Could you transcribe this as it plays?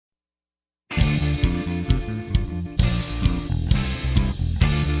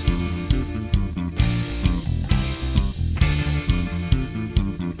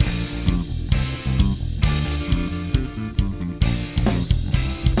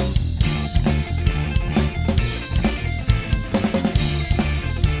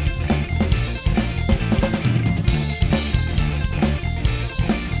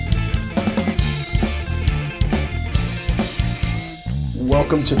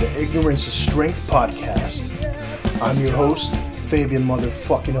Welcome to the Ignorance is Strength podcast. I'm your host, Fabian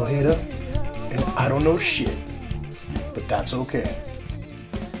motherfucking Ojeda, and I don't know shit, but that's okay.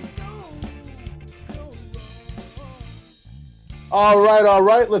 All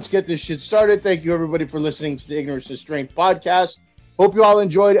right. Let's get this shit started. Thank you, everybody, for listening to the Ignorance is Strength podcast. Hope you all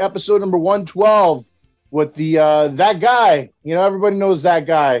enjoyed episode number 112 with the that guy. You know, everybody knows that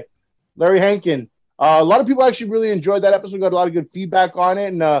guy, Larry Hankin. A lot of people actually really enjoyed that episode. Got a lot of good feedback on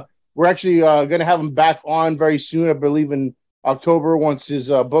it, and we're actually going to have him back on very soon. I believe in October once his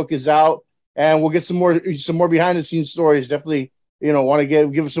book is out, and we'll get some more behind the scenes stories. Definitely, you know, want to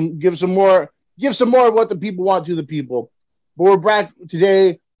give some more of what the people want to the people. But we're back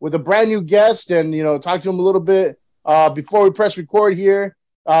today with a brand new guest, and you know, talk to him a little bit before we press record here.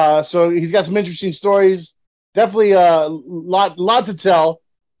 So he's got some interesting stories. Definitely a lot to tell.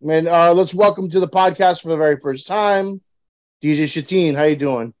 And let's welcome to the podcast for the very first time, DJ Shattine. How you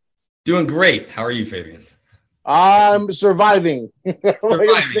doing? Doing great. How are you, Fabian? I'm surviving.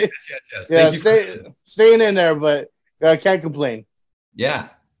 Surviving. Yes. Staying in there, but I can't complain. Yeah.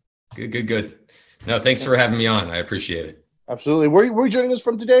 Good. No, thanks for having me on. I appreciate it. Absolutely. Where are you joining us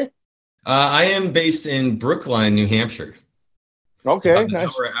from today? I am based in Brookline, New Hampshire. Okay,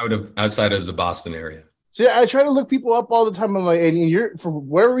 nice. Outside of the Boston area. See, I try to look people up all the time. I'm like, and you're, for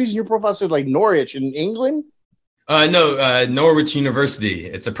whatever reason, your profile said like Norwich in England. No, Norwich University.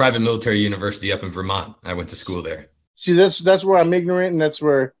 It's a private military university up in Vermont. I went to school there. See, that's where I'm ignorant, and that's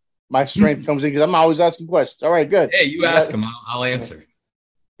where my strength comes in because I'm always asking questions. All right, good. Hey, you ask them, I'll answer.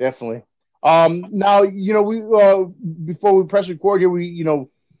 Definitely. Now, you know, we before we press record here, we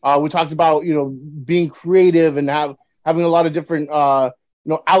talked about, you know, being creative and having a lot of different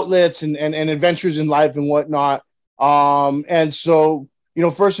outlets and adventures in life and whatnot. And so, you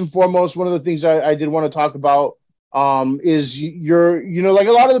know, first and foremost, one of the things I did want to talk about is like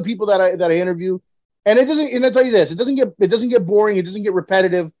a lot of the people that I interview, and it doesn't, and I'll tell you this, it doesn't get boring, it doesn't get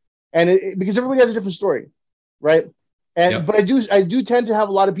repetitive, and because everybody has a different story, right? And yep. But I do tend to have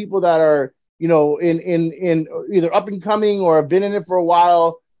a lot of people that are, you know, in either up and coming or have been in it for a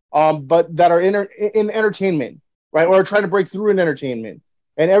while, but that are in entertainment, right, or trying to break through in entertainment.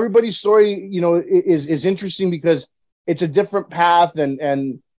 And everybody's story, you know, is interesting because it's a different path,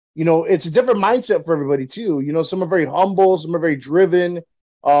 and you know, it's a different mindset for everybody too. You know, some are very humble, some are very driven,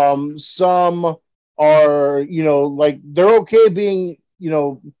 some are, you know, like they're okay being, you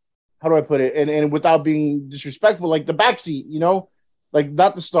know, how do I put it, and without being disrespectful, like the backseat, you know, like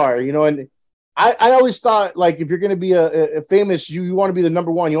not the star, you know. And I always thought, like, if you're going to be a famous, you want to be the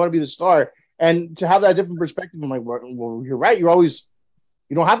number one, you want to be the star, and to have that different perspective, I'm like, well, you're right, you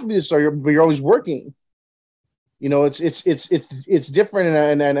don't have to be the star, but you're always working. You know, it's different,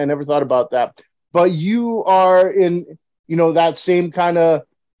 and I never thought about that. But you are in, you know, that same kind of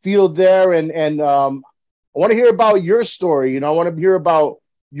field there, and I want to hear about your story. You know, I want to hear about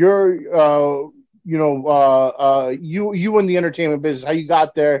your, you in the entertainment business, how you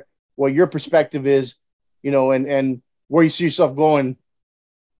got there, what your perspective is, you know, and where you see yourself going.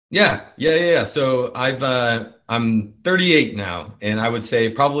 Yeah. So I'm 38 now, and I would say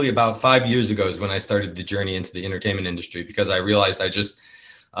probably about 5 years ago is when I started the journey into the entertainment industry, because I realized I just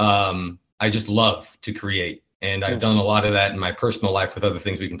love to create, and I've done a lot of that in my personal life with other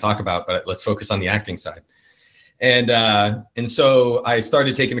things we can talk about, but let's focus on the acting side. And so I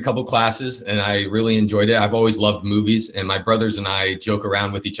started taking a couple classes, and I really enjoyed it. I've always loved movies, and my brothers and I joke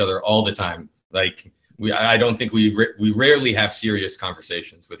around with each other all the time. Like, I don't think we rarely have serious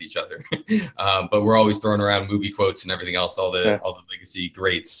conversations with each other, but we're always throwing around movie quotes and everything else, all the legacy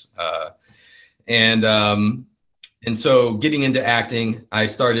greats. And so getting into acting, I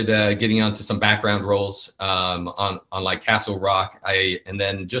started getting onto some background roles on like Castle Rock. And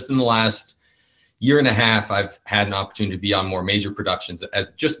then just in the last year and a half, I've had an opportunity to be on more major productions as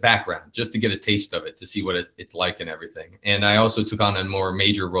just background, just to get a taste of it, to see what it's like and everything. And I also took on a more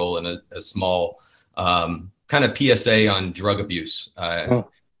major role in a small kind of PSA on drug abuse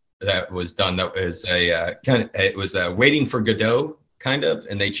that was done. That was it was Waiting for Godot, kind of,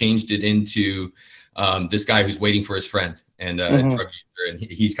 and they changed it into this guy who's waiting for his friend, and drug user, and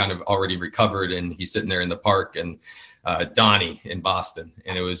he's kind of already recovered, and he's sitting there in the park, and Donnie in Boston,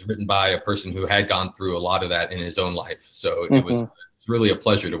 and it was written by a person who had gone through a lot of that in his own life. So it was really a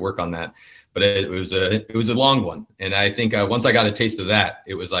pleasure to work on that. But it was a long one, and I think once I got a taste of that,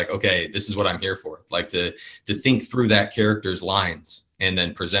 it was like, okay, this is what I'm here for. Like to think through that character's lines and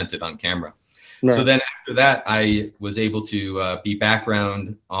then present it on camera. Right. So then after that, I was able to be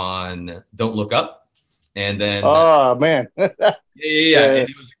background on Don't Look Up, and then oh man, yeah. And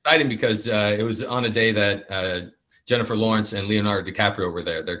it was exciting because it was on a day that Jennifer Lawrence and Leonardo DiCaprio were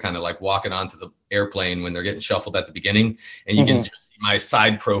there. They're kind of like walking onto the airplane when they're getting shuffled at the beginning, and you can just see my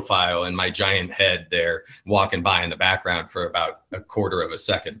side profile and my giant head there walking by in the background for about a quarter of a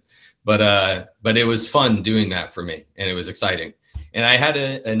second. But it was fun doing that for me, and it was exciting. And I had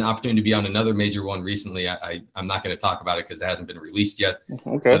an opportunity to be on another major one recently. I'm not going to talk about it because it hasn't been released yet.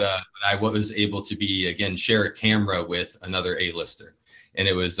 Okay. But I was able to share a camera with another A-lister, and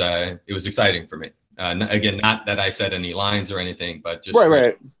it was exciting for me. Again, not that I said any lines or anything, but just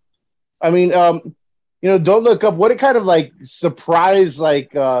right. I mean, Don't Look Up. What a kind of like surprise, I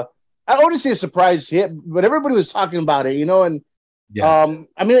don't want to say a surprise hit, but everybody was talking about it, and I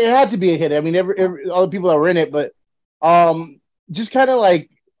mean, it had to be a hit. I mean, every all the people that were in it, but just kind of like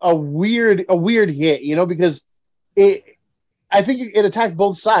a weird hit, because I think it attacked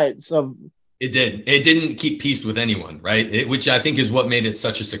both sides of. It did. It didn't keep peace with anyone, right? Which I think is what made it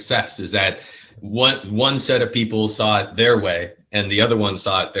such a success, is that one set of people saw it their way and the other one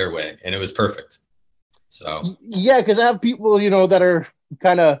saw it their way, and it was perfect. So yeah, because I have people, that are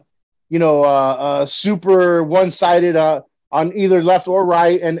kind of, super one-sided on either left or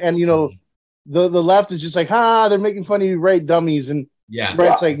right, and the left is just like, they're making fun of you, right, dummies, and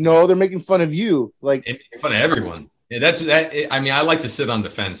right's like, no, they're making fun of you, like making fun of everyone. Yeah, that's that. I mean, I like to sit on the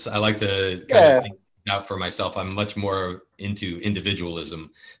fence. I like to kind of think out for myself. I'm much more into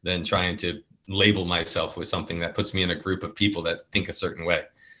individualism than trying to label myself with something that puts me in a group of people that think a certain way.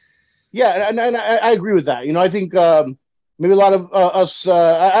 Yeah, and I agree with that. I think maybe a lot of us.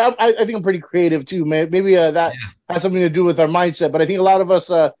 I think I'm pretty creative too. Maybe that has something to do with our mindset. But I think a lot of us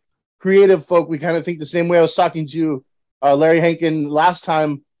creative folk, we kind of think the same way. I was talking to Larry Hankin last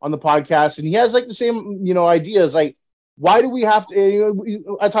time on the podcast, and he has like the same ideas. Like, why do we have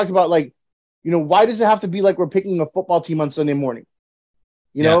to? I talked about like, why does it have to be like we're picking a football team on Sunday morning?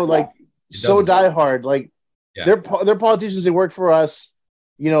 So diehard. Like they're politicians. They work for us.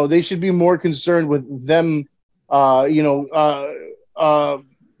 They should be more concerned with them. Doing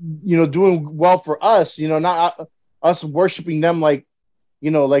well for us. Not us worshiping them like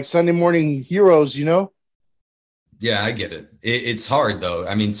like Sunday morning heroes. Yeah, I get it. It's hard though.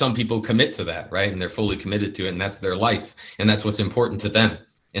 I mean, some people commit to that, right? And they're fully committed to it, and that's their life, and that's what's important to them,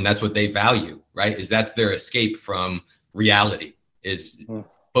 and that's what they value, right? Is that's their escape from reality, is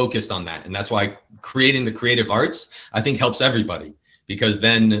focused on that. And that's why creating the creative arts, I think, helps everybody, because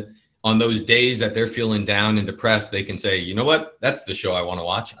then on those days that they're feeling down and depressed, they can say, you know what? That's the show I want to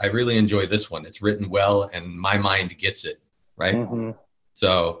watch. I really enjoy this one. It's written well, and my mind gets it, right? Mm-hmm.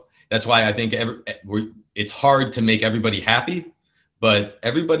 So that's why I think it's hard to make everybody happy, but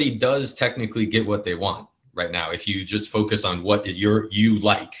everybody does technically get what they want right now. If you just focus on what is you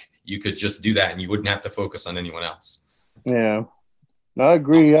like, you could just do that and you wouldn't have to focus on anyone else. Yeah, no, I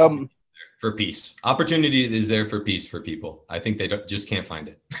agree. For peace. Opportunity is there for peace for people. I think they just can't find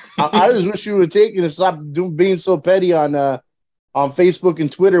it. I just wish you would take it and stop being so petty on Facebook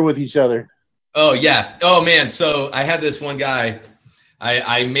and Twitter with each other. Oh, yeah. Oh, man. So I had this one guy.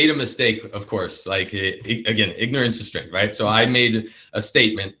 I made a mistake, of course. Like, again, ignorance is strength, right? So I made a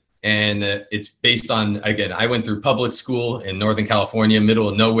statement, and it's based on, again, I went through public school in Northern California, middle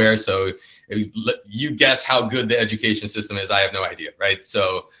of nowhere. So you guess how good the education system is. I have no idea, right?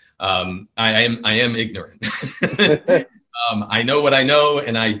 So I am ignorant. I know what I know,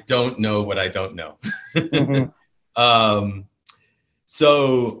 and I don't know what I don't know. Mm-hmm.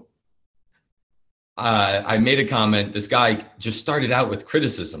 So I made a comment. This guy just started out with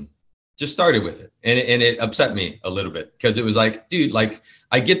criticism, just started with it. And it upset me a little bit, because it was like, dude, like,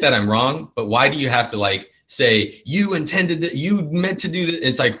 I get that I'm wrong, but why do you have to like say you intended that, you meant to do that?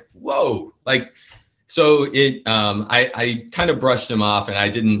 It's like, whoa, like, so I kind of brushed him off, and I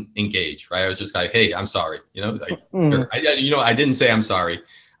didn't engage, right? I was just like, hey, I'm sorry. I didn't say I'm sorry.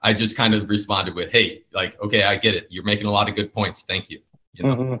 I just kind of responded with, hey, like, okay, I get it. You're making a lot of good points. Thank you.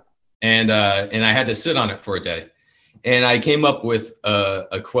 Mm-hmm. And I had to sit on it for a day, and I came up with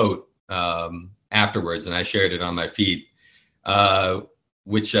a quote afterwards, and I shared it on my feed,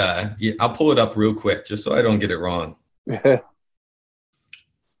 which I'll pull it up real quick just so I don't get it wrong.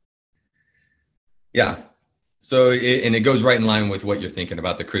 Yeah. So, and it goes right in line with what you're thinking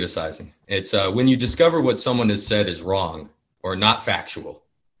about the criticizing. It's when you discover what someone has said is wrong or not factual,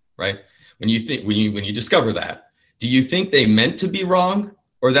 right? When you discover that, do you think they meant to be wrong,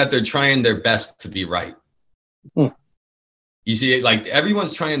 or that they're trying their best to be right? You see, like,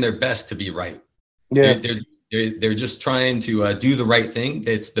 everyone's trying their best to be right. Yeah. They're just trying to do the right thing.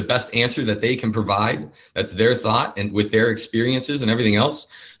 It's the best answer that they can provide. That's their thought, and with their experiences and everything else.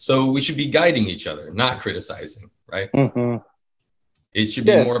 So we should be guiding each other, not criticizing, right? Mm-hmm. It should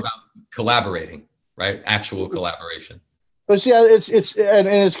be more about collaborating, right? Actual collaboration. But see, and it's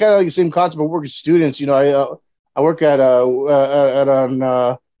kind of like the same concept of working with students. You know, I work at a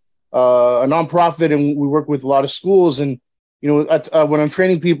nonprofit, and we work with a lot of schools. And you know, when I'm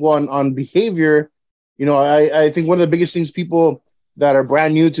training people on behavior, you know, I think one of the biggest things people that are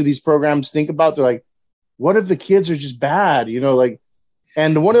brand new to these programs think about, they're like, what if the kids are just bad? You know, like,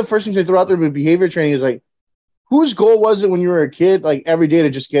 and one of the first things they throw out there with behavior training is like, whose goal was it when you were a kid, like every day to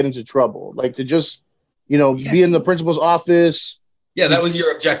just get into trouble, like to just, you know, be in the principal's office? Yeah, that was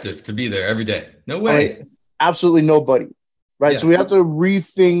your objective, to be there every day. No way. Like, absolutely nobody, right? Yeah. So we have to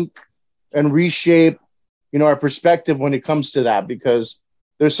rethink and reshape, you know, our perspective when it comes to that, because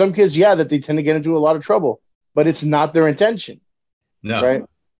there's some kids, that they tend to get into a lot of trouble, but it's not their intention. No, right?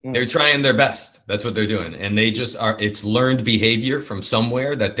 They're trying their best. That's what they're doing. And they just are, it's learned behavior from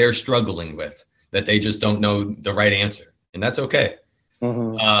somewhere that they're struggling with, that they just don't know the right answer. And that's okay.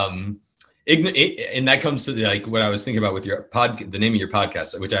 Mm-hmm. And that comes to like what I was thinking about with your the name of your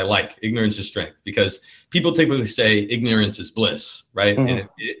podcast, which I like, Ignorance is Strength, because people typically say ignorance is bliss, right? Mm-hmm.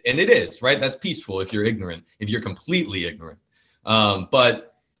 And it is, right? That's peaceful if you're ignorant, if you're completely ignorant.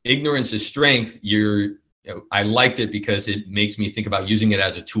 But ignorance is strength. I liked it because it makes me think about using it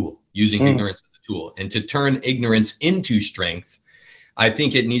as a tool, using ignorance as a tool. And to turn ignorance into strength, I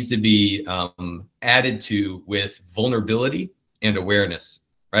think it needs to be added to with vulnerability and awareness.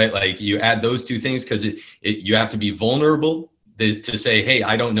 Right? Like you add those two things because you have to be vulnerable to say, hey,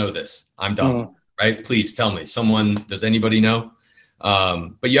 I don't know this. I'm dumb. Right? Please tell me. Does anybody know?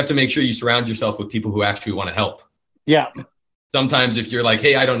 But you have to make sure you surround yourself with people who actually want to help. Yeah. Sometimes if you're like,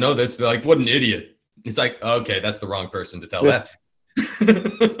 hey, I don't know this, they're like, what an idiot. It's like, okay, that's the wrong person to tell that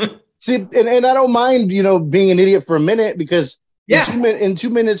to. See, and I don't mind, you know, being an idiot for a minute, because in 2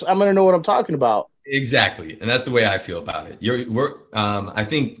 minutes, I'm going to know what I'm talking about. Exactly. And that's the way I feel about it. I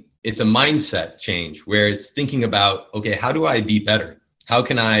think it's a mindset change where it's thinking about, okay, how do I be better? How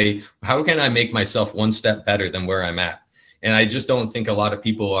can I make myself one step better than where I'm at? And I just don't think a lot of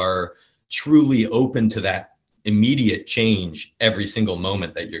people are truly open to that immediate change every single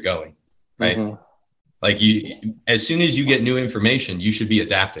moment that you're going, right? Mm-hmm. Like as soon as you get new information, you should be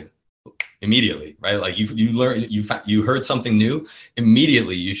adapting immediately, right? Like you heard something new,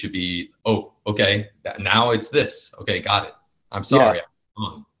 immediately you should be, oh, okay, now it's this. Okay, got it. I'm sorry. Yeah.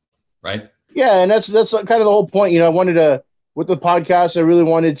 Right? Yeah, and that's kind of the whole point. You know, I wanted to, with the podcast, I really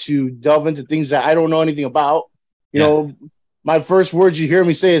wanted to delve into things that I don't know anything about. You know, my first words you hear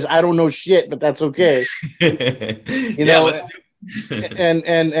me say is, I don't know shit, but that's okay. You know, let's do it.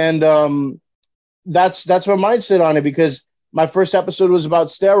 and that's my mindset on it, because my first episode was about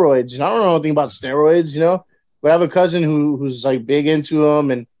steroids, and I don't know anything about steroids, you know, but I have a cousin who's like big into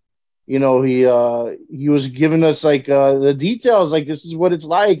them, and you know, he was giving us like the details, like this is what it's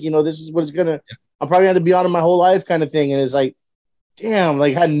like, you know, this is what it's gonna. I'm probably going to be on it my whole life, kind of thing, and it's like, damn,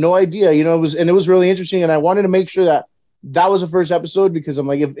 like I had no idea, you know. It was really interesting, and I wanted to make sure that was the first episode, because I'm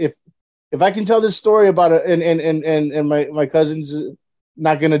like, if I can tell this story about it, and my cousin's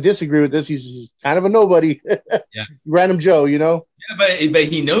not going to disagree with this. He's kind of a nobody. Random Joe, you know? Yeah, but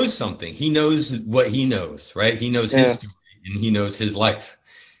he knows something. He knows what he knows, right? He knows his story, and he knows his life.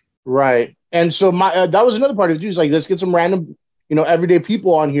 Right. And so that was another part of it, too. It's like, let's get some random, you know, everyday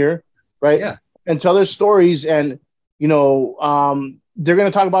people on here, right? Yeah. And tell their stories, and, you know, they're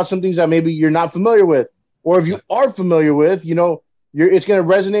going to talk about some things that maybe you're not familiar with, or if you are familiar with, you know, it's going to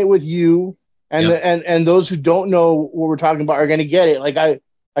resonate with you. And those who don't know what we're talking about are going to get it. Like I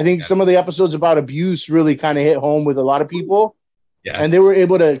think some of the episodes about abuse really kind of hit home with a lot of people. Yeah. And they were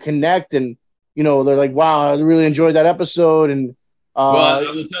able to connect, and, you know, they're like, wow, I really enjoyed that episode. And well, I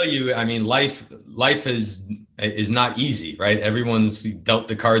will tell you, I mean, life is not easy, right? Everyone's dealt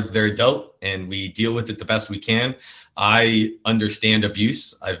the cards they're dealt, and we deal with it the best we can. I understand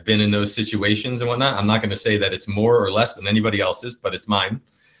abuse. I've been in those situations and whatnot. I'm not going to say that it's more or less than anybody else's, but it's mine.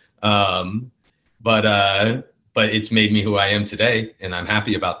 But it's made me who I am today, and I'm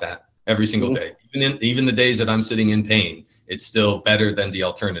happy about that every single day. Even the days that I'm sitting in pain, it's still better than the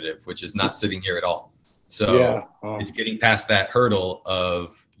alternative, which is not sitting here at all. So it's getting past that hurdle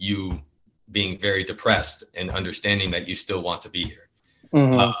of you being very depressed and understanding that you still want to be here.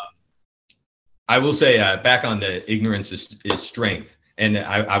 Mm-hmm. I will say, back on the ignorance is strength. And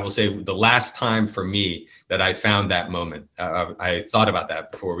I will say the last time for me that I found that moment, I thought about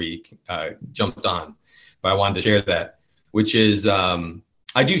that before we jumped on, but I wanted to share that, which is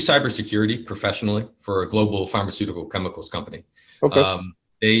I do cybersecurity professionally for a global pharmaceutical chemicals company. Okay.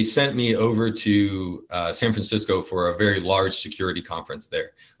 They sent me over to San Francisco for a very large security conference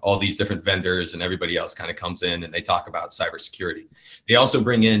there. All these different vendors and everybody else kind of comes in and they talk about cybersecurity. They also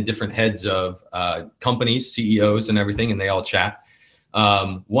bring in different heads of companies, CEOs and everything, and they all chat.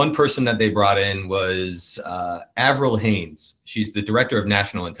 One person that they brought in was Avril Haines. She's the director of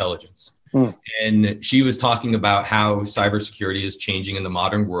national intelligence. And she was talking about how cybersecurity is changing in the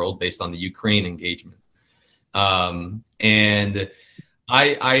modern world based on the Ukraine engagement. And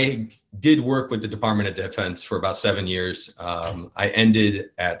I did work with the Department of Defense for about 7 years. I ended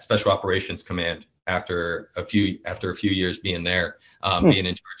at Special Operations Command after a few years being there, being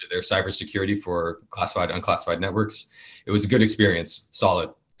in charge of their cybersecurity for classified, unclassified networks. It was a good experience, solid.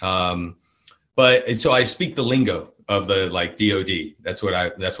 But so I speak the lingo of the like DoD. That's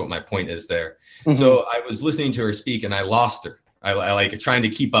what my point is there. So I was listening to her speak and I lost her. I like trying to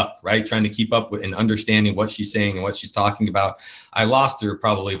keep up, right? Trying to keep up with and understanding what she's saying and what she's talking about. I lost her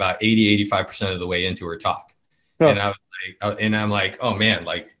probably about 85% of the way into her talk. And I'm like, oh man,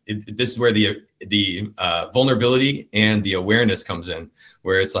 like this is where the vulnerability and the awareness comes in,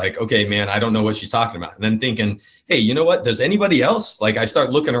 where it's like, okay, man, I don't know what she's talking about. And then thinking, hey, you know what? Does anybody else? Like I start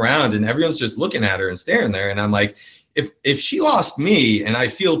looking around and everyone's just looking at her and staring there. And I'm like, if she lost me and I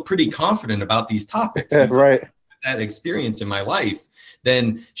feel pretty confident about these topics, right? That experience in my life,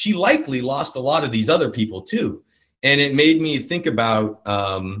 then she likely lost a lot of these other people too. And it made me think about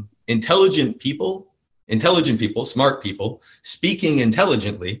intelligent people, smart people speaking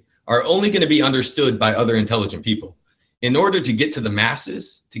intelligently are only going to be understood by other intelligent people. In order to get to the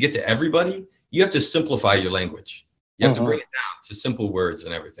masses, to get to everybody, you have to simplify your language. You have to bring it down to simple words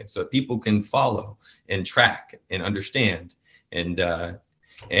and everything so that people can follow and track and understand. And that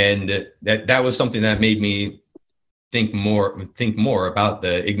was something that made me think more about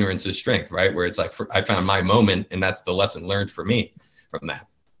the ignorance is strength, right? Where it's like, I found my moment and that's the lesson learned for me from that.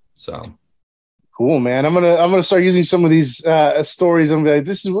 So cool, man. I'm gonna start using some of these stories. I'm gonna be like,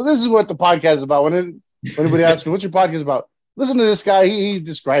 this is what the podcast is about. When anybody asks me, what's your podcast about? Listen to this guy. He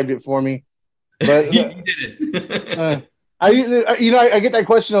described it for me. But he did it. I get that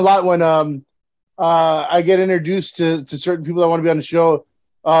question a lot when I get introduced to certain people that want to be on the show.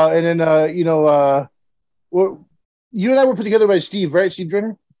 And then you and I were put together by Steve, right? Steve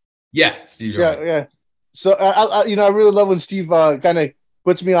Drenner? Yeah, Steve Drenner. Yeah. So I really love when Steve kind of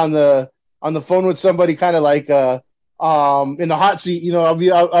puts me on the phone with somebody, kind of like in the hot seat. I'll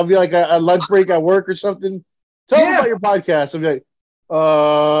be like a lunch break at work or something. Tell me about your podcast. I'll be like,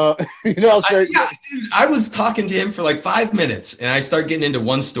 I'll start. Dude, I was talking to him for like 5 minutes, and I start getting into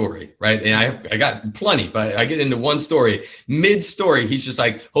one story, right? And I got plenty, but I get into one story. Mid-story, he's just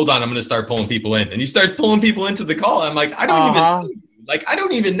like, "Hold on, I'm going to start pulling people in," and he starts pulling people into the call. I'm like, I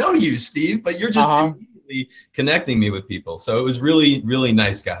don't even know you, Steve, but you're just immediately connecting me with people. So it was really, really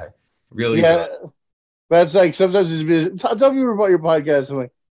nice guy. Really, That's like sometimes tell me about your podcast. I'm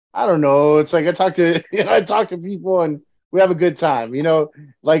like, I don't know. It's like I talk to people and we have a good time,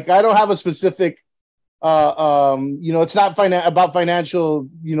 like I don't have a specific, it's not about financial,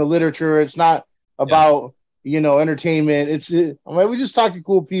 literature. It's not about, entertainment. We just talk to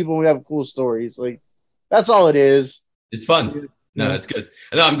cool people. And we have cool stories. Like that's all it is. It's fun. No, that's good.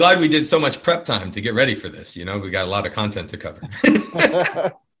 And I'm glad we did so much prep time to get ready for this. We got a lot of content to cover.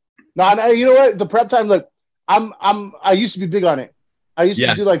 No, you know what? The prep time, look, I used to be big on it. I used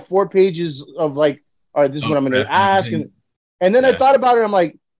to do like 4 pages of like, all right, this is what I'm going to ask. And then I thought about it. I'm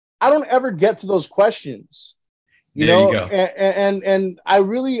like, I don't ever get to those questions, you know, and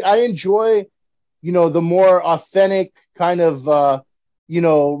I enjoy, the more authentic kind of,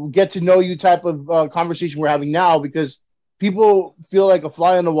 get to know you type of conversation we're having now, because people feel like a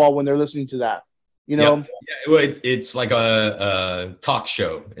fly on the wall when they're listening to that, Well, it's like a talk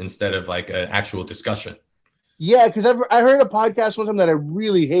show instead of like an actual discussion. Yeah, because I heard a podcast one time that I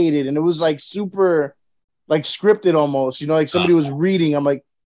really hated, and it was like super like scripted almost, like somebody was reading. I'm like,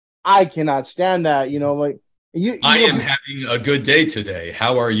 I cannot stand that, like I am having a good day today.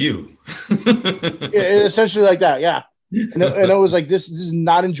 How are you? Essentially like that, yeah. And it was like this is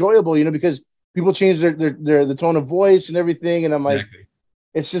not enjoyable, because people change their the tone of voice and everything, and I'm like,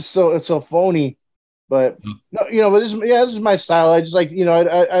 it's so phony. But no, but this is my style. I just like,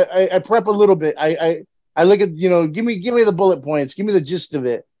 I prep a little bit. I look at, give me the bullet points, give me the gist of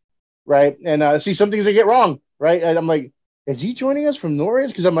it, right? And see some things I get wrong, right? And I'm like, is he joining us from Norway?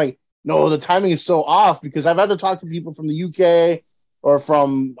 Because I'm like, no, the timing is so off, because I've had to talk to people from the UK or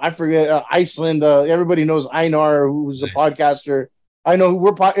from, I forget, Iceland. Everybody knows Einar, who's a podcaster. I know if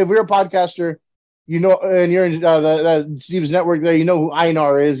we're a podcaster, and you're in Steve's network there, who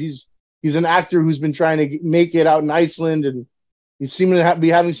Einar is. He's an actor who's been trying to make it out in Iceland, and he's seeming to be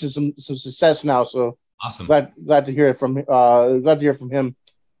having some success now. So awesome. Glad to hear it from him.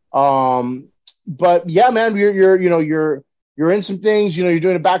 But yeah, man, you're in some things. You're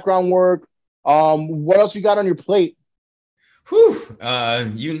doing the background work. What else you got on your plate? Whew,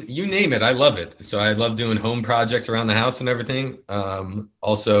 you name it. I love it. So I love doing home projects around the house and everything.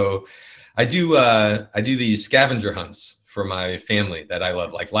 Also, I do these scavenger hunts for my family that I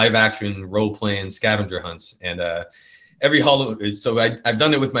love, like live action role playing scavenger hunts. And every Halloween, so I've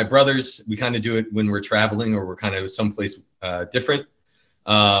done it with my brothers. We kind of do it when we're traveling or we're kind of someplace different.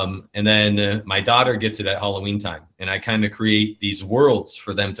 And then my daughter gets it at Halloween time, and I kind of create these worlds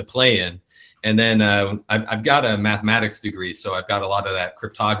for them to play in. And then I've got a mathematics degree, so I've got a lot of that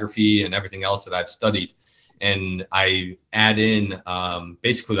cryptography and everything else that I've studied. And I add in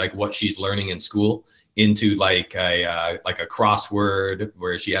basically like what she's learning in school into like a crossword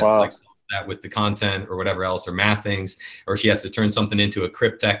where she has to like solve that with the content or whatever else, or math things, or she has to turn something into a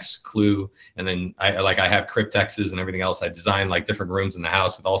cryptex clue. And then I have cryptexes and everything else. I design like different rooms in the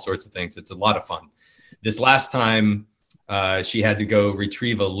house with all sorts of things. It's a lot of fun. This last time, she had to go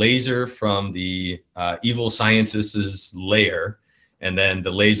retrieve a laser from the evil scientist's lair. And then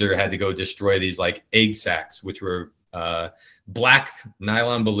the laser had to go destroy these like egg sacs, which were black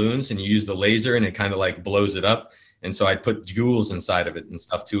nylon balloons. And you use the laser and it kind of like blows it up. And so I put jewels inside of it and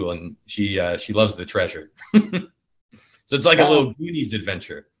stuff too. And she loves the treasure. So it's like a little Goonies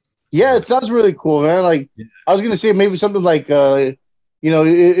adventure. Yeah, it sounds really cool, man. Like I was going to say maybe something like, if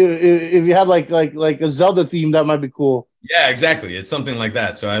you had like a Zelda theme, that might be cool. Yeah, exactly. It's something like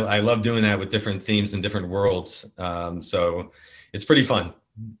that. So I love doing that with different themes and different worlds. So it's pretty fun.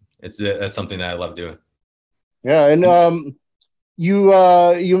 That's something that I love doing. Yeah, and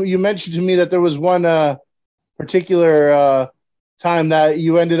you mentioned to me that there was one particular time that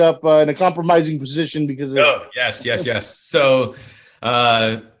you ended up in a compromising position because of yes. So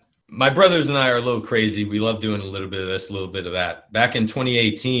my brothers and I are a little crazy. We love doing a little bit of this, a little bit of that. Back in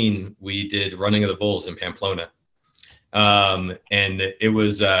 2018, we did Running of the Bulls in Pamplona. And it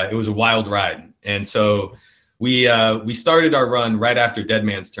was a wild ride. And so we started our run right after Dead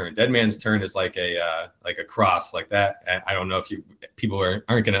Man's Turn. Dead Man's Turn is like a cross like that. I don't know if people aren't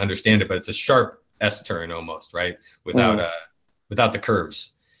going to understand it, but it's a sharp S turn almost, right? Without the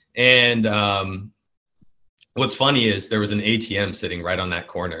curves. And what's funny is there was an ATM sitting right on that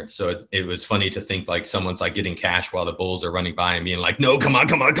corner. So it was funny to think like someone's like getting cash while the Bulls are running by and being like, no, come on.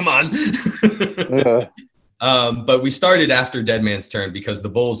 Yeah. But we started after Dead Man's Turn because the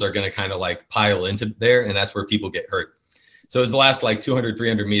Bulls are going to kind of like pile into there, and that's where people get hurt. So it was the last like 200,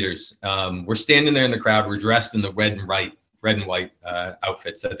 300 meters. We're standing there in the crowd. We're dressed in the red and white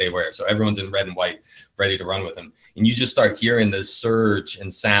outfits that they wear. So everyone's in red and white, ready to run with them. And you just start hearing the surge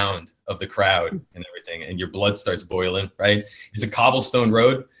and sound of the crowd and everything, and your blood starts boiling, right? It's a cobblestone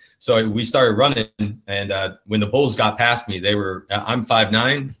road. So we started running, and when the Bulls got past me, I'm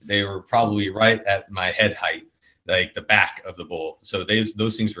 5'9". They were probably right at my head height, like the back of the Bull. So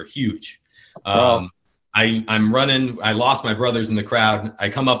those things were huge. I'm running. I lost my brothers in the crowd. I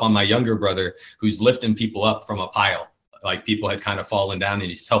come up on my younger brother who's lifting people up from a pile. Like people had kind of fallen down and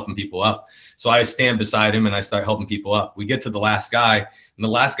he's helping people up. So I stand beside him and I start helping people up. We get to the last guy, and the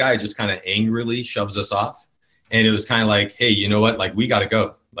last guy just kind of angrily shoves us off. And it was kind of like, hey, you know what? Like, we got to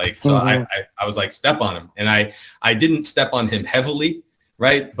go. Like, so I was like, step on him. And I didn't step on him heavily,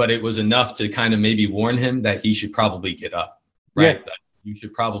 right? But it was enough to kind of maybe warn him that he should probably get up, right? Yeah. That you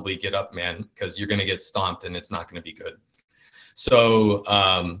should probably get up, man, because you're going to get stomped and it's not going to be good.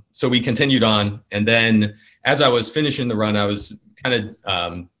 So we continued on. And then as I was finishing the run, I was kind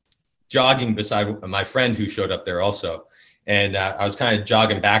of jogging beside my friend who showed up there also. And I was kind of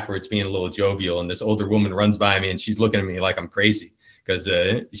jogging backwards, being a little jovial. And this older woman runs by me and she's looking at me like I'm crazy because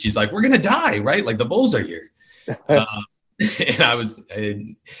she's like, we're going to die, right? Like the Bulls are here. And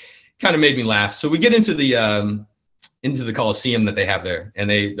it kind of made me laugh. So we get into the Coliseum that they have there, and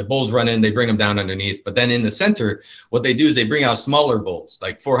the Bulls run in, they bring them down underneath. But then in the center, what they do is they bring out smaller Bulls,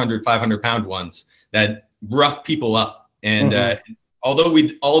 like 400, 500 pound ones that rough people up. And although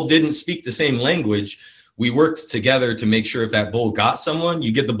we all didn't speak the same language, we worked together to make sure if that Bull got someone,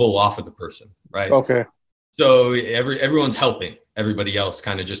 you get the Bull off of the person, right? Okay. So everyone's helping everybody else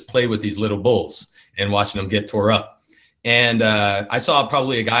kind of just play with these little Bulls and watching them get tore up. And I saw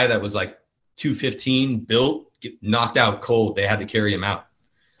probably a guy that was like 215 built, get knocked out cold. They had to carry him out.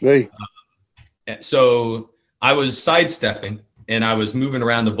 Right. So I was sidestepping and I was moving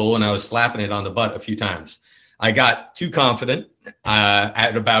around the Bull and I was slapping it on the butt a few times. I got too confident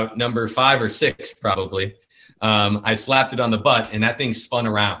at about number 5 or 6, probably. I slapped it on the butt, and that thing spun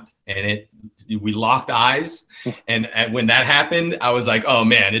around, and we locked eyes. And when that happened, I was like, oh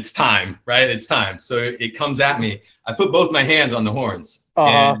man, it's time, right? It's time. So it comes at me. I put both my hands on the horns,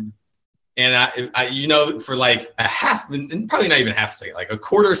 and I, you know, for like a half, probably not even half a second, like a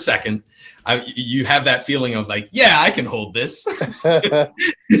quarter second, you have that feeling of like, yeah, I can hold this. and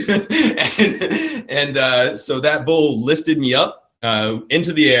so that bull lifted me up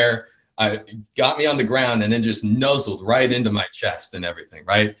into the air, got me on the ground, and then just nuzzled right into my chest and everything,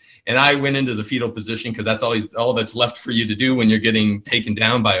 right? And I went into the fetal position because that's all that's left for you to do when you're getting taken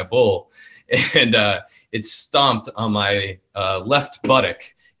down by a bull. And it stomped on my left buttock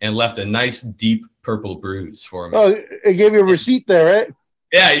and left a nice deep purple bruise for me. Oh, it gave you a receipt there, right?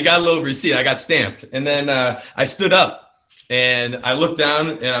 Yeah, you got a little receipt. I got stamped. And then I stood up and I looked down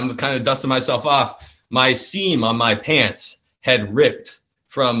and I'm kind of dusting myself off. My seam on my pants had ripped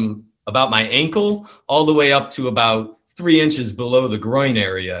from about my ankle all the way up to about 3 inches below the groin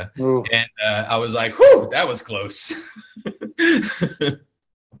area. Ooh. And I was like, whew, that was close.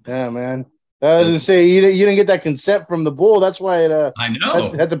 Yeah, man. I was going to say, you didn't get that consent from the bull. That's why it I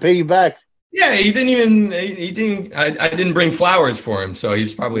know. had to pay you back. Yeah, he didn't, I didn't bring flowers for him, so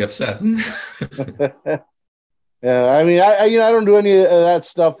he's probably upset. Yeah, I mean, I don't do any of that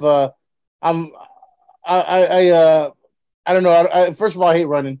stuff. I don't know. First of all, I hate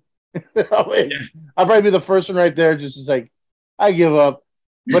running. I'll probably be the first one right there. Just like, I give up.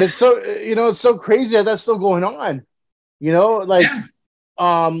 But it's so, it's so crazy that that's still going on.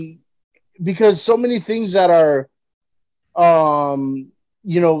 Because so many things that are,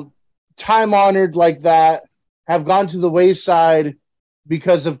 time honored like that have gone to the wayside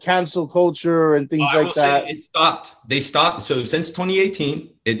because of cancel culture and things like that. It stopped. They stopped. So since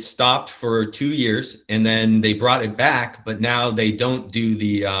 2018, it stopped for 2 years, and then they brought it back. But now they don't do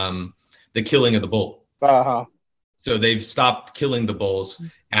the killing of the bull. So they've stopped killing the bulls,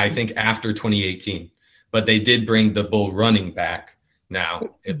 I think, after 2018. But they did bring the bull running back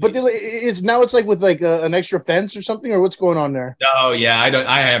now. But it's like with like an extra fence or something, or what's going on there? Oh yeah,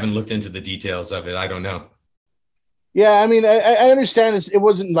 I haven't looked into the details of it. I don't know. Yeah, I mean, I understand it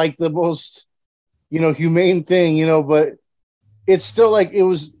wasn't like the most, humane thing, but it's still like it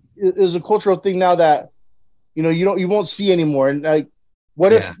was a cultural thing now that, you won't see anymore. And like,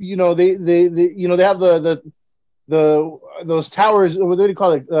 what if, they have those towers, what do you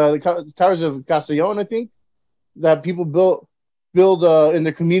call it? The towers of Castellón, I think, that people build in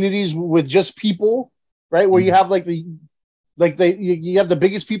their communities with just people, right? Where you have you have the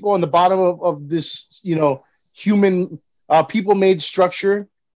biggest people on the bottom of this, human people-made structure,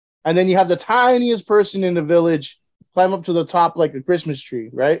 and then you have the tiniest person in the village climb up to the top like a Christmas tree,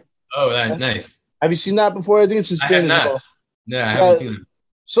 right? Oh, that's nice. Have you seen that before? I think it's in Spain. I have not. No, I haven't seen it.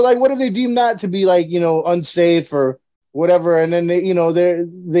 So, like, what if they deem that to be like, unsafe or whatever, and then they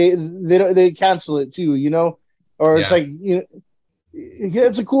cancel it too, or it's like,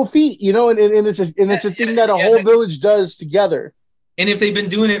 it's a cool feat, and it's a thing that a whole village does together. And if they've been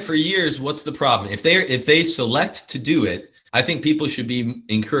doing it for years, what's the problem? If they select to do it, I think people should be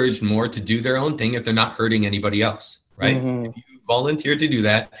encouraged more to do their own thing if they're not hurting anybody else, right? Mm-hmm. If you volunteer to do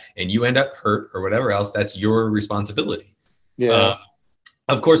that and you end up hurt or whatever else, that's your responsibility. Yeah.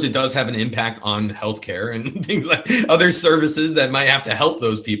 Of course, it does have an impact on healthcare and things like other services that might have to help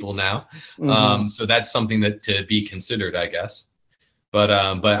those people now. Mm-hmm. So that's something that to be considered, I guess. But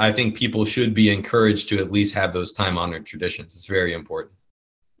I think people should be encouraged to at least have those time-honored traditions. It's very important.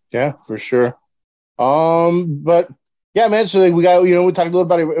 Yeah, for sure. But yeah, man. So we got we talked a little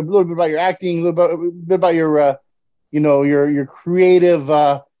bit about your acting, a little bit about your your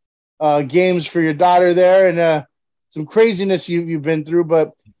creative games for your daughter there, and some craziness you've been through.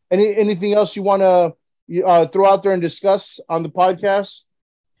 But anything else you want to throw out there and discuss on the podcast?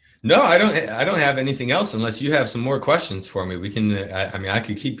 No, I don't have anything else unless you have some more questions for me. We can, I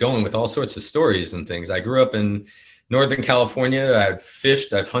could keep going with all sorts of stories and things. I grew up in Northern California. I've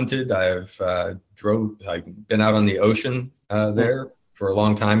fished, I've hunted, I've been out on the ocean there for a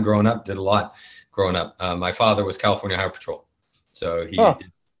long time growing up, did a lot growing up. My father was California Highway Patrol. So he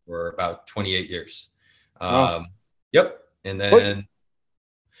did for about 28 years. Yep. And then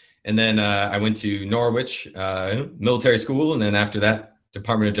I went to Norwich military school. And then after that,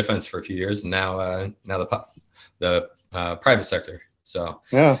 Department of Defense for a few years, and now the private sector. So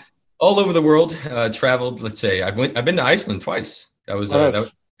yeah, all over the world, traveled. Let's say I've been to Iceland twice. That was a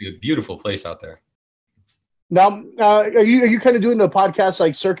beautiful place out there. Now, are you kind of doing the podcast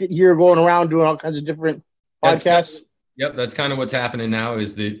like circuit here, going around doing all kinds of different podcasts? That's kind of what's happening now.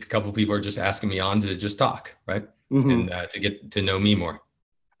 Is that a couple of people are just asking me on to just talk, right, and to get to know me more.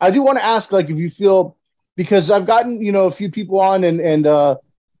 I do want to ask, like, if you feel because I've gotten, a few people on and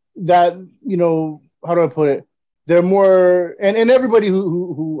that, how do I put it? They're more, and everybody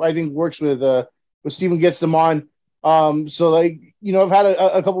who I think works with Steven gets them on. So like, I've had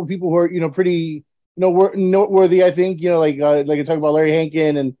a couple of people who are, pretty, noteworthy, I think, like I talk about Larry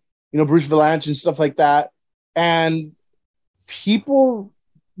Hankin and, Bruce Vilanch and stuff like that. And people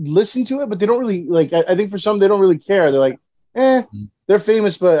listen to it, but they don't really like, I think for some, they don't really care. They're like, they're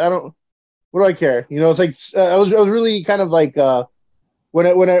famous, but what do I care? It's like, I was really kind of like,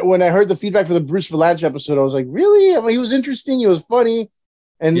 when I heard the feedback for the Bruce Vilanch episode, I was like, really? I mean, he was interesting. He was funny.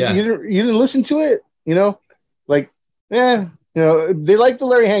 And you didn't listen to it, like, they like the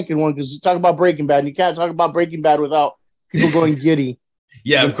Larry Hankin one because you talk about Breaking Bad, and you can't talk about Breaking Bad without people going giddy.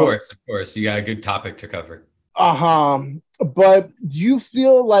 Yeah, of course. You got a good topic to cover. But do you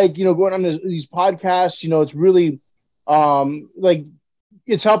feel like, going on these podcasts, it's really like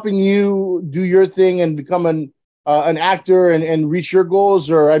it's helping you do your thing and become an actor and reach your goals?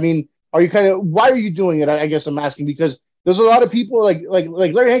 Or, I mean, why are you doing it? I guess I'm asking because there's a lot of people like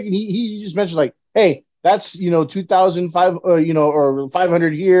Larry Hankin. He just mentioned like, hey, that's 2,005 or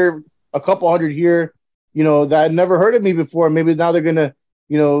 500 here, a couple hundred here, that never heard of me before. Maybe now they're gonna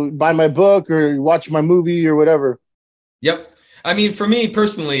buy my book or watch my movie or whatever. Yep. I mean, for me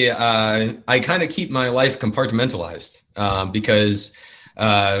personally, I kind of keep my life compartmentalized because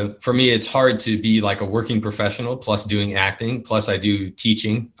for me, it's hard to be like a working professional plus doing acting. Plus I do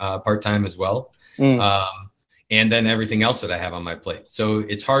teaching part-time as well. And then everything else that I have on my plate. So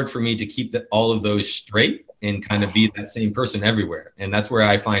it's hard for me to keep all of those straight and kind of be that same person everywhere. And that's where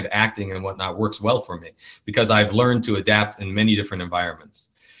I find acting and whatnot works well for me because I've learned to adapt in many different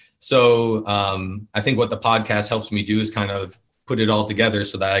environments. So I think what the podcast helps me do is kind of put it all together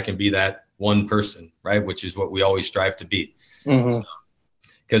so that I can be that one person, right? Which is what we always strive to be.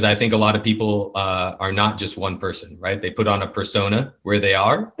 Because I think a lot of people are not just one person, right? They put on a persona where they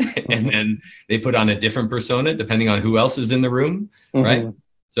are, and then they put on a different persona depending on who else is in the room, right?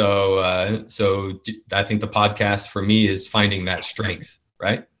 So, so I think the podcast for me is finding that strength,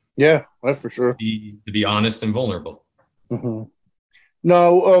 right? Yeah, that's for sure. To be honest and vulnerable.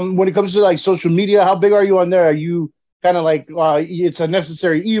 Now, when it comes to like social media, how big are you on there? Are you kind of like it's a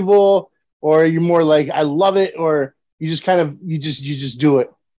necessary evil, or are you more like I love it, or you just kind of you just do it?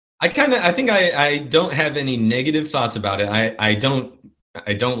 I think I don't have any negative thoughts about it. I don't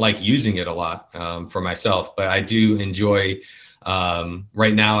like using it a lot for myself, but I do enjoy.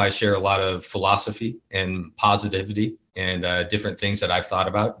 Right now, I share a lot of philosophy and positivity and different things that I've thought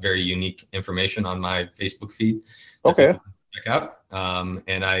about. Very unique information on my Facebook feed. Okay. Check out.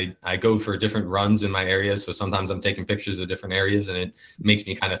 And I go for different runs in my areas. So sometimes I'm taking pictures of different areas, and it makes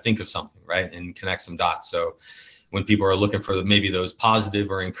me kind of think of something, right, and connect some dots. So when people are looking for maybe those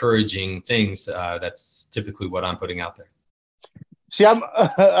positive or encouraging things, that's typically what I'm putting out there. See, I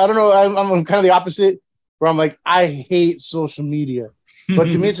don't know. I'm kind of the opposite, where I'm like, I hate social media, but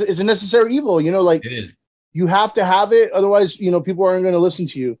to me, it's a necessary evil. Like it is. You have to have it, otherwise, people aren't going to listen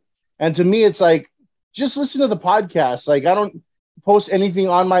to you. And to me, it's like just listen to the podcast. Like I don't post anything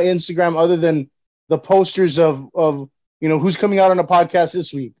on my Instagram other than the posters of who's coming out on a podcast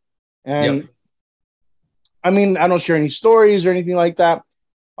this week, and. Yep. I mean, I don't share any stories or anything like that.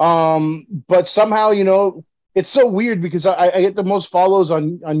 But somehow, it's so weird because I get the most follows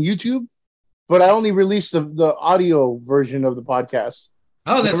on YouTube, but I only release the audio version of the podcast.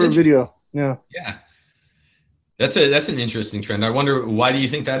 Oh, that's interesting. Video. Yeah. Yeah. That's an interesting trend. I wonder, why do you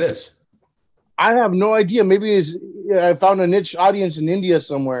think that is? I have no idea. Maybe I found a niche audience in India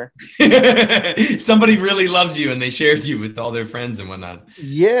somewhere. Somebody really loves you and they shared you with all their friends and whatnot.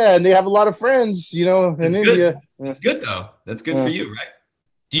 Yeah, and they have a lot of friends, in India. That's good, though. That's good for you, right?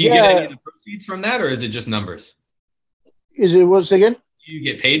 Do you get any of the proceeds from that, or is it just numbers? Is it, what's again? Do you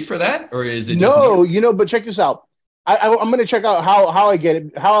get paid for that, or is it just no, numbers? But check this out. I'm going to check out how I get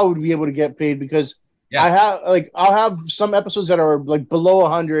it, how I would be able to get paid, because I'll have some episodes that are like below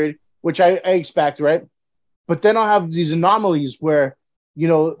 100, which I expect, right? But then I'll have these anomalies where,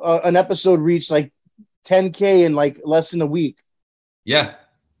 an episode reached like 10K in like less than a week. Yeah,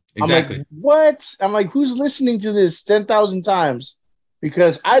 exactly. I'm like, what? I'm like, who's listening to this 10,000 times?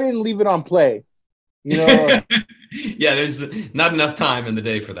 Because I didn't leave it on play. Yeah, there's not enough time in the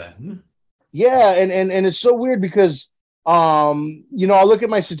day for that. Yeah, and it's so weird because, I'll look at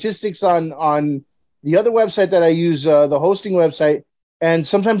my statistics on the other website that I use, the hosting website, and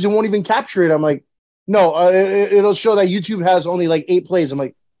sometimes it won't even capture it. I'm like, no, it'll show that YouTube has only like 8 plays. I'm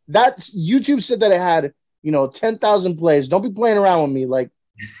like, YouTube said that it had, 10,000 plays. Don't be playing around with me, like,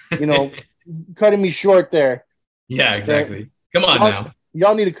 cutting me short there. Yeah, exactly. Come on now.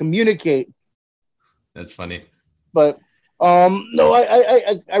 Y'all need to communicate. That's funny. But no,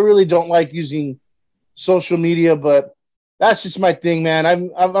 I really don't like using social media, but that's just my thing, man.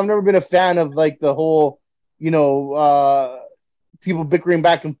 I've never been a fan of like the whole, people bickering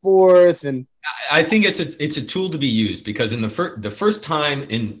back and forth. And I think it's a tool to be used, because in the first time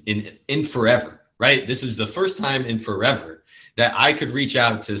in forever, right? This is the first time in forever that I could reach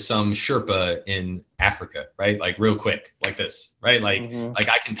out to some Sherpa in Africa, right? Like real quick, like this, right? Like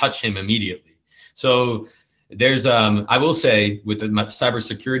I can touch him immediately. So there's I will say, with my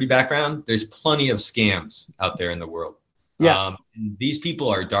cybersecurity background, there's plenty of scams out there in the world. Yeah. These people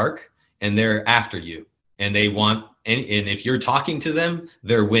are dark, and they're after you, and they want, and if you're talking to them,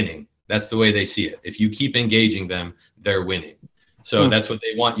 they're winning. That's the way they see it. If you keep engaging them, they're winning. So that's what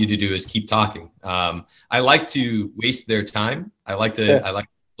they want you to do, is keep talking. I like to waste their time. I like to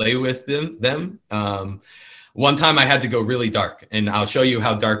play with them. One time I had to go really dark, and I'll show you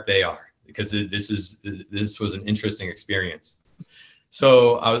how dark they are, because this was an interesting experience.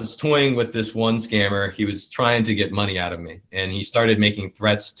 So I was toying with this one scammer. He was trying to get money out of me, and he started making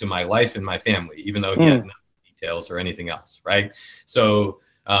threats to my life and my family, even though he had no details or anything else, right? So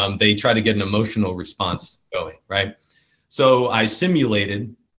they try to get an emotional response going, right? So I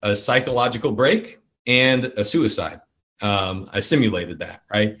simulated a psychological break and a suicide. I simulated that,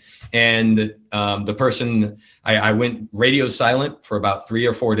 right? And the person, I went radio silent for about 3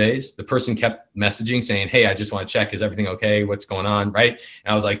 or 4 days. The person kept messaging saying, "Hey, I just want to check, is everything okay? What's going on?" Right?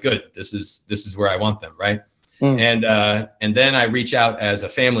 And I was like, "Good, this is where I want them," right? And then I reach out as a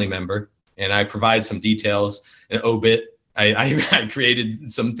family member, and I provide some details, an obit. I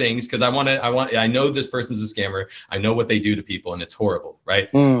created some things because I know this person's a scammer. I know what they do to people, and it's horrible, right?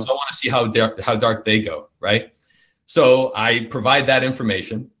 So I want to see how dark they go, right? So I provide that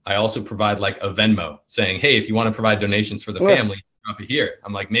information. I also provide like a Venmo saying, "Hey, if you want to provide donations for the family, drop it here."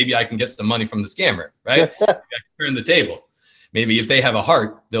 I'm like, maybe I can get some money from the scammer, right? I can turn the table. Maybe if they have a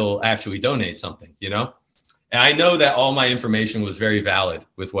heart, they'll actually donate something, And I know that all my information was very valid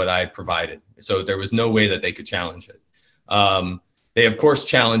with what I provided. So there was no way that they could challenge it. They, of course,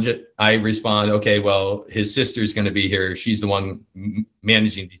 challenge it. I respond, "Okay, well, his sister's going to be here. She's the one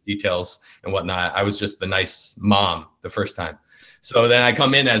managing these details and whatnot. I was just the nice mom the first time." So then I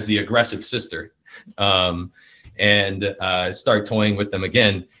come in as the aggressive sister and start toying with them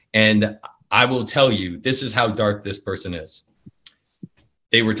again. And I will tell you, this is how dark this person is.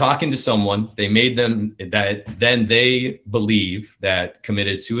 They were talking to someone. They made them that then they believe that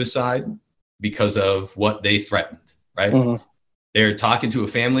committed suicide because of what they threatened, right? They're talking to a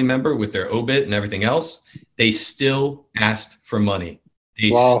family member with their obit and everything else. They still asked for money. They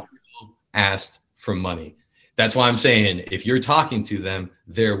still asked for money. That's why I'm saying, if you're talking to them,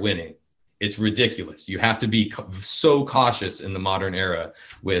 they're winning. It's ridiculous. You have to be so cautious in the modern era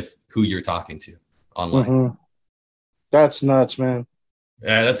with who you're talking to online. That's nuts, man.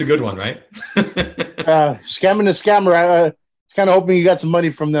 That's a good one, right? Scamming the scammer. I was kind of hoping you got some money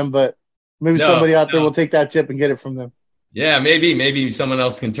from them, but maybe somebody out there will take that tip and get it from them. Yeah, maybe someone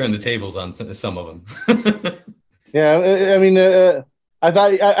else can turn the tables on some of them. Yeah, I mean, I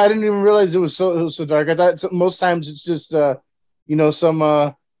thought I didn't even realize it was so dark. I thought most times it's just some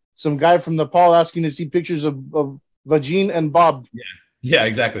guy from Nepal asking to see pictures of Vagine and Bob. Yeah,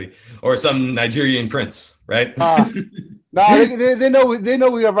 exactly. Or some Nigerian prince, right? No, they know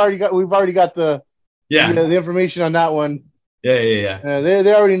we've already got the information on that one. Yeah.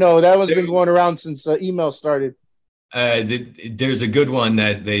 They already know that one's been going around since email started. There's a good one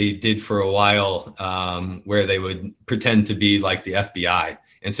that they did for a while where they would pretend to be like the FBI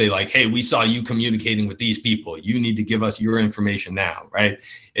and say like, "Hey, we saw you communicating with these people. You need to give us your information now," right?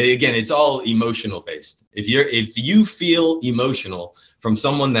 Again, it's all emotional based. If you feel emotional from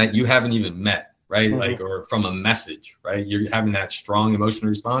someone that you haven't even met, right? Like, or from a message, right? You're having that strong emotional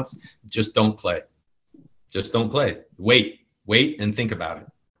response. Just don't play. Just don't play. Wait and think about it.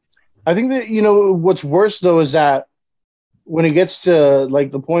 I think that, what's worse though is that when it gets to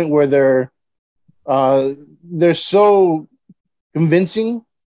like the point where they're so convincing,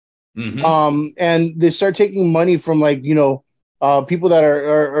 and they start taking money from like, people that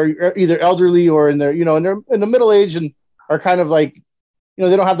are either elderly or in their, in the middle age and are kind of like,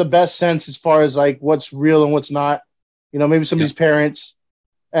 they don't have the best sense as far as like what's real and what's not, maybe somebody's parents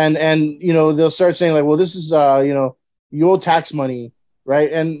and, they'll start saying like, well, this is, you owe tax money.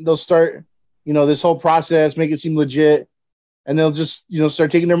 Right. And they'll start, this whole process, make it seem legit. And they'll just,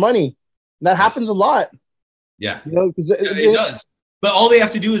 start taking their money. And that happens a lot. Yeah. Because it does. But all they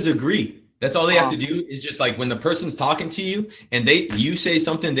have to do is agree. That's all they have to do is just like when the person's talking to you and you say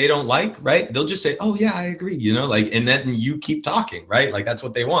something they don't like, right? They'll just say, "Oh yeah, I agree," and then you keep talking, right? Like that's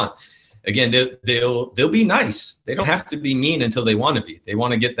what they want. again, they'll be nice. They don't have to be mean until they want to be. They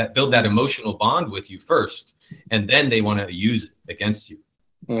want to build that emotional bond with you first, and then they want to use it against you.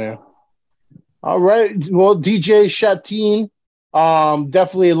 Yeah. All right. Well, DJ Shattine,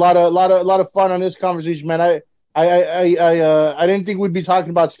 definitely a lot of fun on this conversation, man. I didn't think we'd be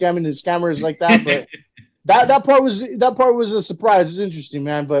talking about scamming and scammers like that, but that part was a surprise. It's interesting,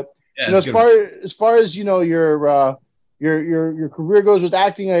 man. But yeah, you know, as far as you know, your career goes with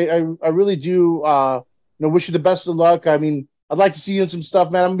acting, I really do you know, wish you the best of luck. I mean, I'd like to see you in some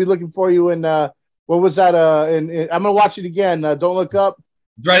stuff, man. I'm gonna be looking for you. And what was that? And I'm gonna watch it again. Don't Look Up.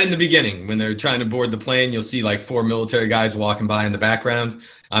 Right in the beginning, when they're trying to board the plane, you'll see like 4 military guys walking by in the background.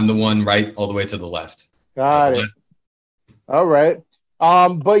 I'm the one right all the way to the left. Got it. All right.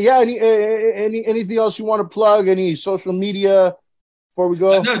 But yeah, anything else you want to plug? Any social media before we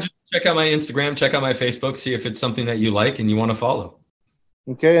go? No, just check out my Instagram, check out my Facebook, see if it's something that you like and you want to follow.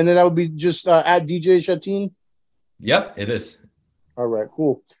 Okay, and then that would be just at DJ Shattine. Yep, it is. All right,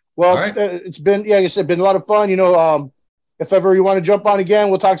 cool. Well, right. It's been, like I said, been a lot of fun. You know, if ever you want to jump on again,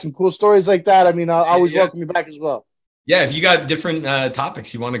 we'll talk some cool stories like that. I mean, I'll always welcome you back as well. Yeah, if you got different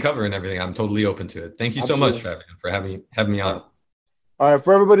topics you want to cover and everything, I'm totally open to it. Thank you Absolutely. so much, for having me on. All right,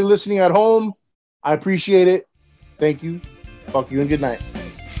 for everybody listening at home, I appreciate it. Thank you. Fuck you and good night.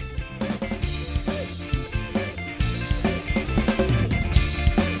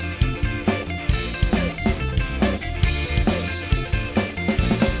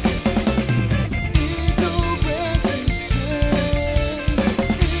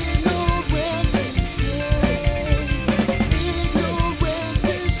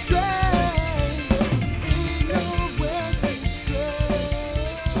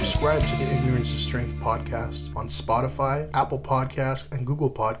 Subscribe to the Ignorance is Strength podcast on Spotify, Apple Podcasts, and Google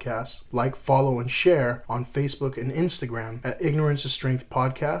Podcasts. Like, follow, and share on Facebook and Instagram at Ignorance is Strength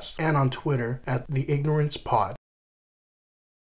Podcast and on Twitter at The Ignorance Pod.